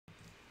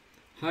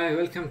Hi,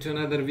 welcome to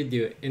another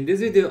video. In this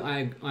video,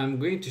 I'm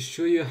going to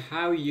show you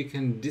how you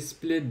can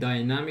display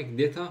dynamic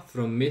data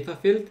from meta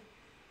field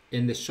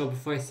in the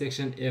Shopify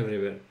section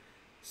everywhere.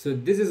 So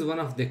this is one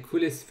of the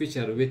coolest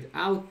feature.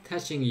 Without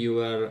touching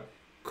your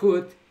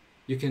code,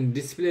 you can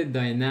display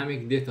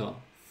dynamic data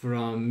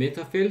from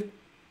meta field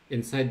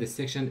inside the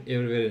section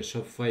everywhere in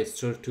Shopify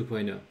Store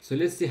 2.0. So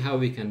let's see how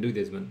we can do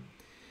this one.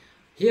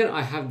 Here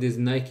I have this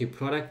Nike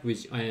product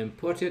which I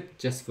imported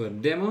just for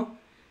demo.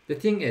 The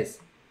thing is,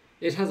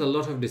 it has a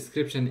lot of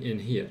description in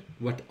here.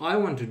 What I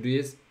want to do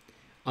is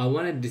I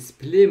want to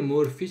display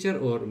more feature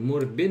or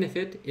more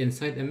benefit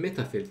inside a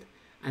meta field,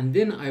 and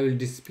then I will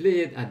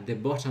display it at the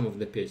bottom of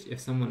the page. If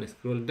someone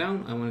scroll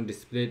down, I want to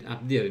display it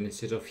up there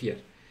instead of here.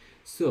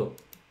 So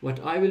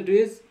what I will do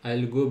is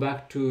I'll go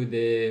back to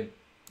the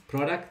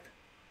product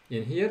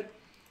in here.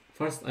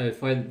 First I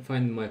will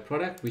find my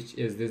product, which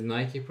is this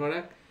Nike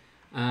product,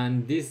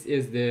 and this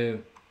is the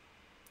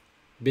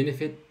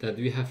benefit that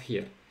we have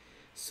here.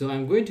 So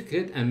I'm going to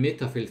create a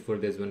meta field for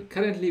this one.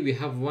 Currently we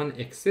have one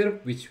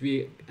excerpt which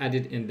we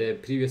added in the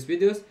previous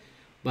videos,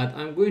 but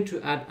I'm going to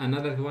add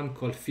another one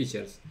called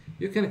features.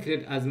 You can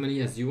create as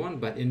many as you want,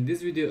 but in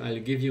this video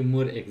I'll give you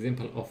more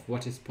example of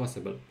what is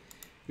possible.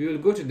 We will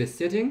go to the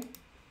setting.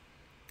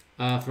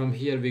 From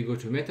here we go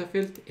to meta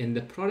field. In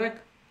the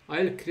product,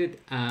 I'll create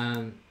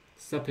a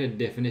separate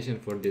definition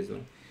for this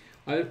one.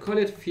 I will call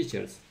it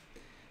features,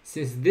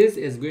 since this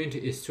is going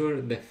to store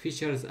the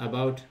features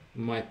about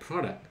my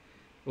product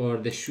or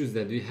the shoes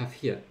that we have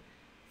here.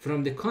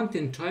 From the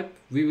content type,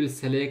 we will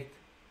select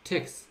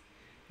text.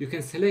 You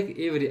can select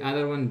every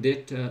other one,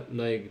 date,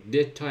 like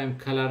date, time,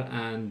 color,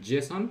 and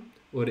JSON,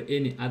 or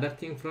any other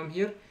thing from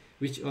here,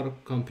 which are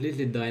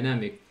completely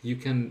dynamic. You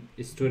can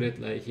store it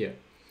like here.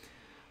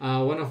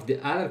 One of the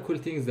other cool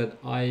things that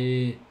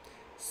I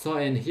saw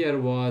in here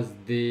was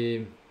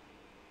the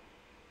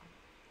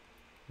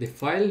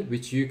file,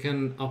 which you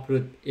can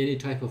upload any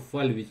type of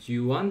file which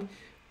you want,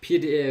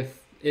 PDF,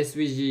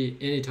 SVG,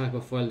 any type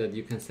of file that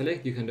you can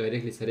select. You can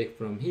directly select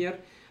from here.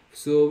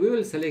 So we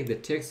will select the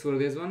text for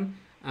this one,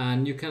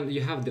 and you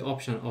have the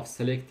option of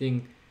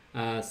selecting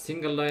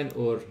single line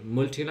or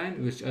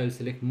multi-line, which I will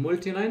select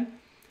multi-line.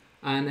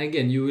 And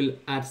again, you will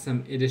add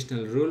some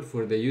additional rule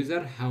for the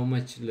user, how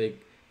much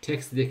like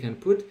text they can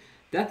put.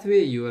 That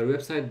way your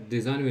website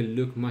design will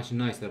look much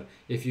nicer.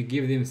 If you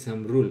give them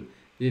some rule,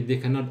 they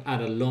cannot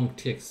add a long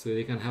text, so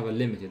they can have a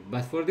limited.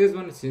 But for this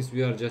one, since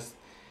we are just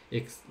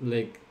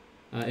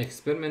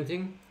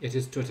experimenting, it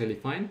is totally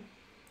fine.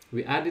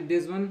 We added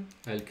this one.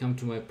 I'll come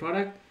to my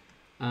product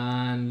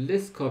and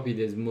let's copy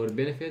this more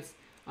benefits.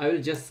 I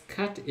will just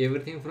cut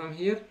everything from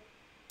here,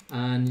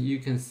 and you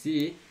can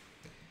see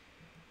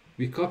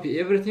we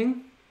copy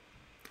everything.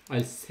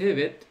 I'll save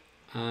it,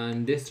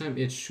 and this time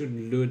it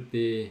should load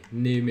the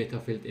new meta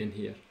field in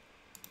here.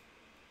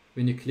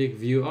 When you click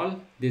view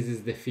all, this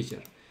is the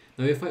feature.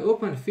 Now if I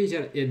open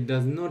feature, it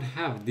does not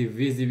have the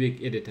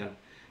WYSIWYG editor.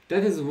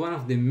 That is one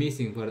of the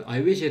missing part.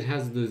 I wish it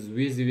has those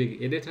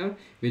WYSIWYG editor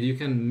where you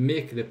can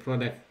make the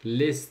product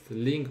list,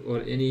 link,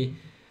 or any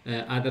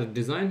other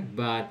design.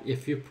 But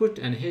if you put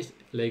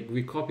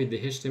we copied the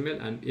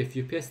HTML, and if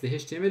you paste the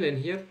HTML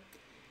in here,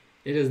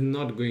 it is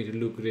not going to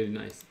look really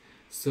nice.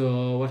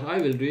 So what I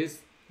will do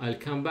is I'll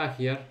come back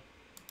here.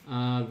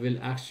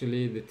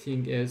 The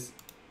thing is,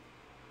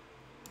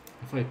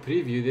 if I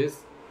preview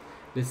this,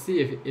 let's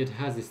see if it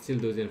has still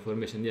those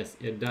information. Yes,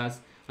 it does.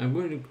 I'm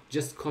going to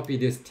just copy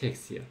this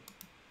text here.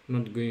 I'm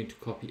not going to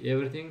copy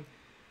everything.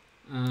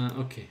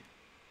 Okay,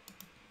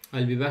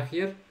 I'll be back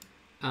here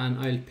and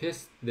I'll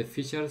paste the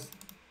features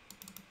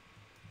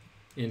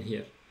in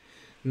here.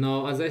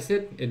 Now, as I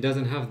said, it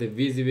doesn't have the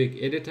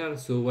WYSIWYG editor.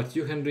 So what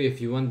you can do if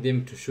you want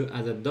them to show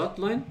as a dot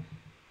line,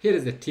 here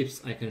is the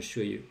tips I can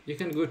show you. You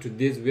can go to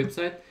this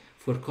website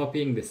for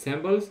copying the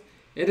symbols.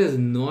 It is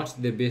not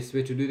the best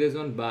way to do this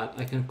one, but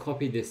I can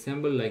copy the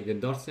symbol like the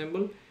dot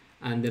symbol,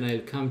 and then I'll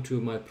come to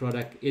my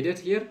product edit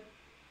here.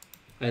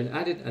 I'll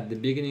add it at the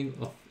beginning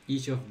of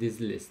each of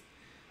these lists.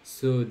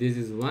 So this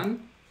is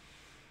one.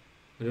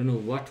 I don't know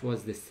what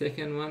was the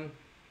second one.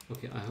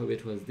 Okay, I hope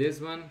it was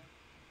this one.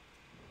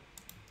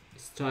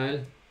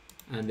 Style,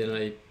 and then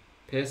I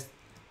paste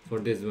for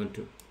this one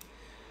too.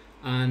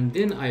 And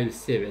then I'll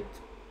save it.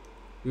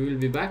 We will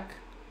be back.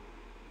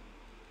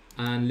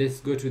 And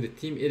let's go to the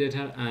theme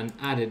editor and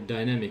add it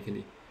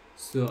dynamically.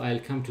 So I'll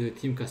come to the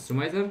theme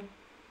customizer.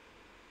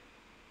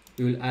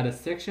 We will add a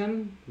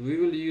section. We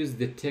will use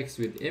the text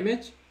with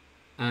image,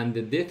 and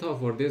the data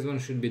for this one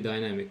should be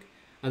dynamic.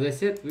 As I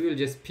said, we will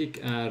just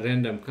pick a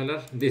random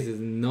color. This is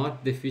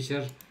not the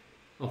feature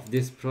of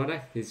this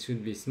product. This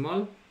should be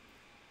small.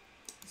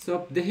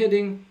 So the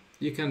heading,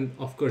 you can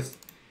of course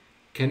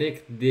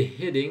connect the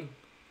heading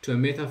to a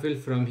meta field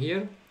from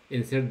here,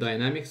 insert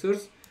dynamic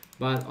source,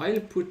 but I'll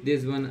put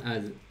this one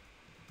as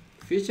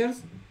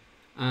features.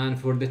 And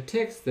for the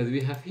text that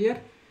we have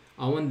here,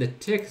 I want the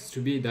text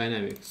to be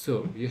dynamic.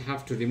 So you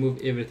have to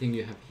remove everything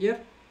you have here.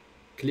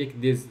 Click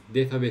this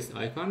database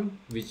icon,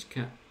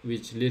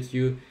 which lets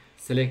you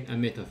select a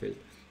meta field.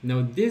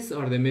 Now these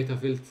are the meta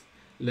fields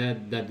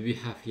that we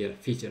have here,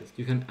 features.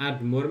 You can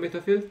add more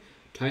meta fields,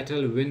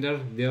 title, vendor,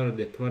 they are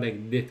the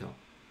product data.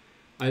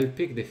 I'll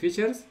pick the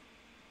features,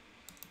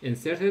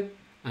 insert it,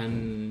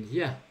 and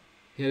yeah,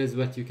 here is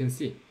what you can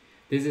see.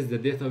 This is the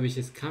data which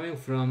is coming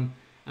from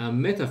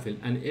meta field,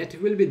 and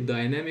it will be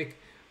dynamic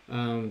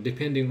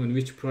depending on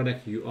which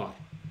product you are,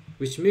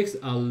 which makes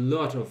a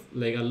lot of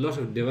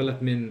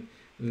development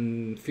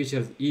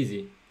features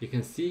easy. You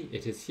can see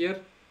it is here.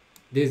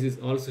 This is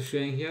also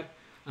showing here,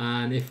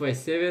 and if I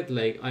save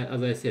it,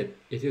 as I said,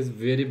 it is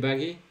very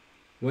buggy.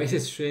 Why is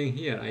it showing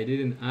here? I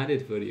didn't add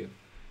it for you.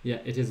 Yeah,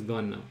 it is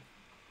gone now.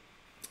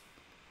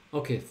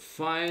 Okay,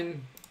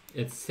 fine,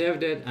 it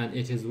saved it and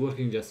it is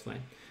working just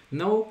fine.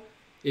 Now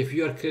if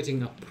you are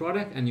creating a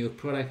product and your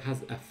product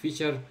has a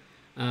feature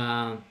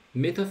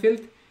meta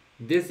field,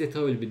 this data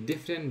will be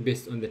different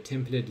based on the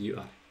template you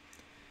are.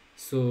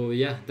 So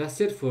yeah, that's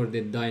it for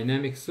the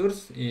dynamic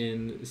source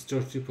in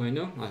Store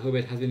 2.0. I hope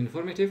it has been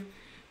informative.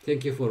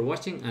 Thank you for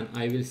watching, and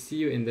I will see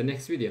you in the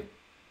next video.